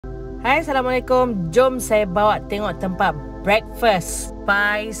Hai, Assalamualaikum. Jom saya bawa tengok tempat breakfast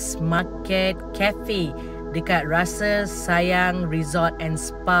Spice Market Cafe dekat Rasa, Sayang Resort and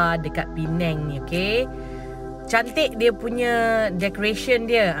Spa dekat Penang ni, okey. Cantik dia punya decoration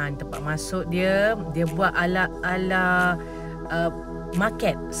dia. Tempat masuk dia buat ala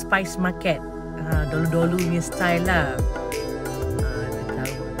market, Spice Market. Dolu-dolu punya style lah. Dia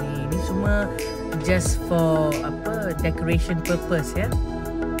taruh ni semua just for decoration purpose ya.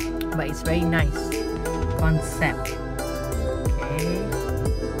 But it's very nice concept. Okay,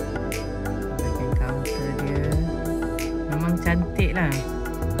 bagian counter dia memang cantik lah.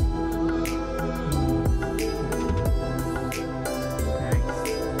 Nice.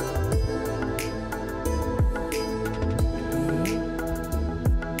 Okay,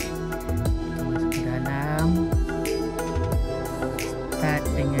 kita masuk ke dalam. Start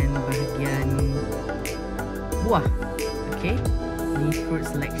dengan bahagian buah. Okay, ni fruit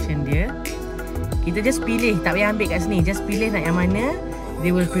selection dia. Kita just pilih, tak payah ambil kat sini. Just pilih nak yang mana.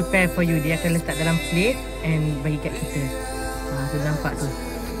 They will prepare for you. Dia akan letak dalam plate and bagi kat kita. Tu nampak tu,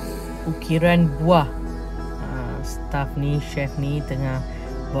 ukiran buah. Staff ni, chef ni tengah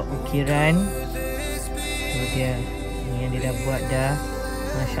buat ukiran. Tu dia, ni yang dia dah buat dah.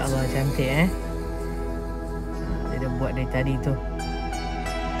 Masya Allah, cantik Dia dah buat dari tadi tu.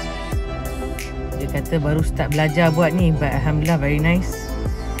 Dia kata baru start belajar buat ni, but alhamdulillah very nice.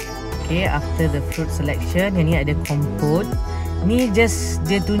 Okay, after the fruit selection, yang ni ada kompot. Ni just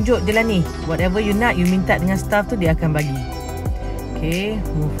dia tunjuk je lah ni. Whatever you nak, you minta dengan staff tu, dia akan bagi. Okay,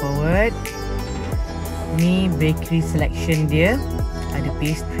 move forward. Ni bakery selection dia. Ada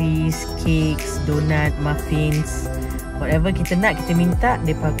pastries, cakes, donut, muffins. Whatever kita nak, kita minta,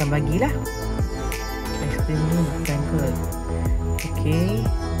 dia pun akan bagilah. Ice cream ni bukan kot. Okay,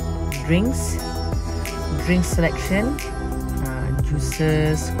 drinks selection,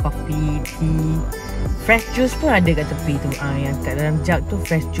 juices, coffee, tea, fresh juice pun ada kat tepi tu. Yang kat dalam jug tu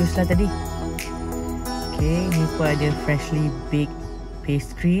fresh juice lah tadi. Okay, ni pun ada freshly baked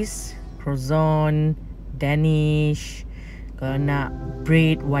pastries, croissant, Danish. Kalau nak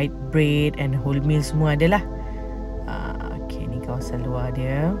bread, white bread and wholemeal semua ada lah. Okay, ni kawasan luar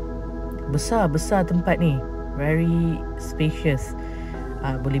dia. Besar tempat ni, very spacious.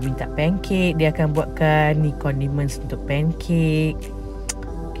 Boleh minta pancake, dia akan buatkan ni condiments untuk pancake.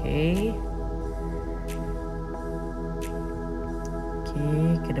 Okay,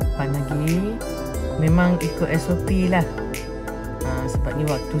 ke depan lagi. Memang ikut SOP lah. Sebab ni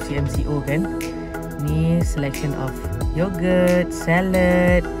waktu CMCO kan. Ni selection of yogurt,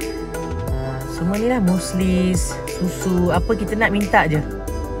 salad, semua ni lah, mueslis, susu, apa kita nak minta je,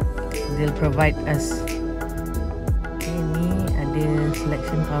 they'll provide us.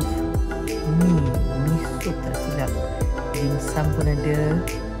 Selection of mi soup tak silap. Dimsum pun ada.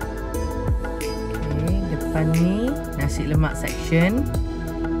 Okay, depan ni nasi lemak section.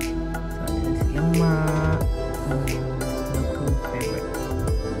 So ada nasi lemak, local favorite.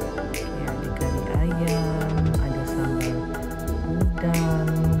 Okay, ada kari ayam, ada sambal udang,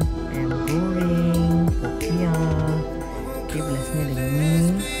 ayam goreng, popiah. Okay, belah sini ada mi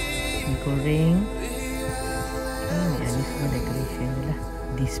goreng. Ini semua decoration je lah,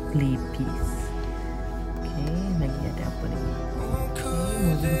 display piece. Okay, lagi ada apa lagi? Okay,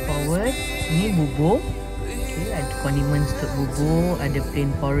 moving forward. Ni bubur. Okay, ada condiments untuk bubur. Ada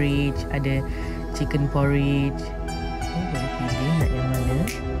plain porridge, ada chicken porridge. Okay, boleh pilih nak yang mana.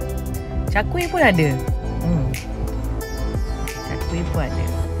 Cakwe pun ada. Cakwe pun ada.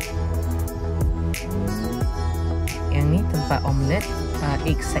 Yang ni tempat omelette,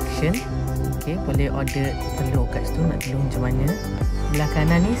 egg section. Okay, boleh order telur kat situ, nak telur macam mana. Belah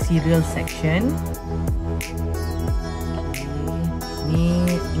kanan ni cereal section. Okay, ni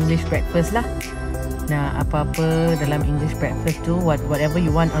English breakfast lah. Nah, apa-apa dalam English breakfast tu, whatever you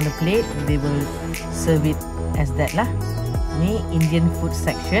want on the plate, they will serve it as that lah. Ni Indian food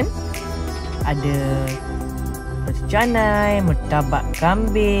section. Ada roti canai, murtabak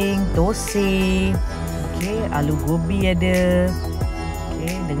kambing, thosai. Okay, aloo gobi ada.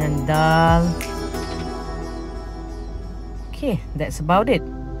 Okay, dengan dal. Okay, that's about it.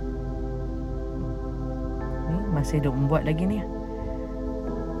 Ni masih duk membuat lagi ni.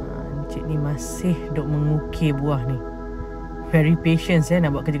 Encik ni masih duk mengukir buah ni. Very patient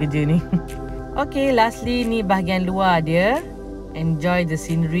nak buat kerja-kerja ni. Okay, lastly ni bahagian luar dia. Enjoy the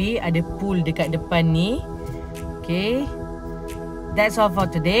scenery. Ada pool dekat depan ni. Okay, that's all for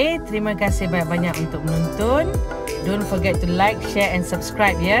today. Terima kasih banyak-banyak untuk menonton. Don't forget to like, share and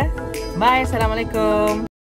subscribe ya. Bye. Assalamualaikum.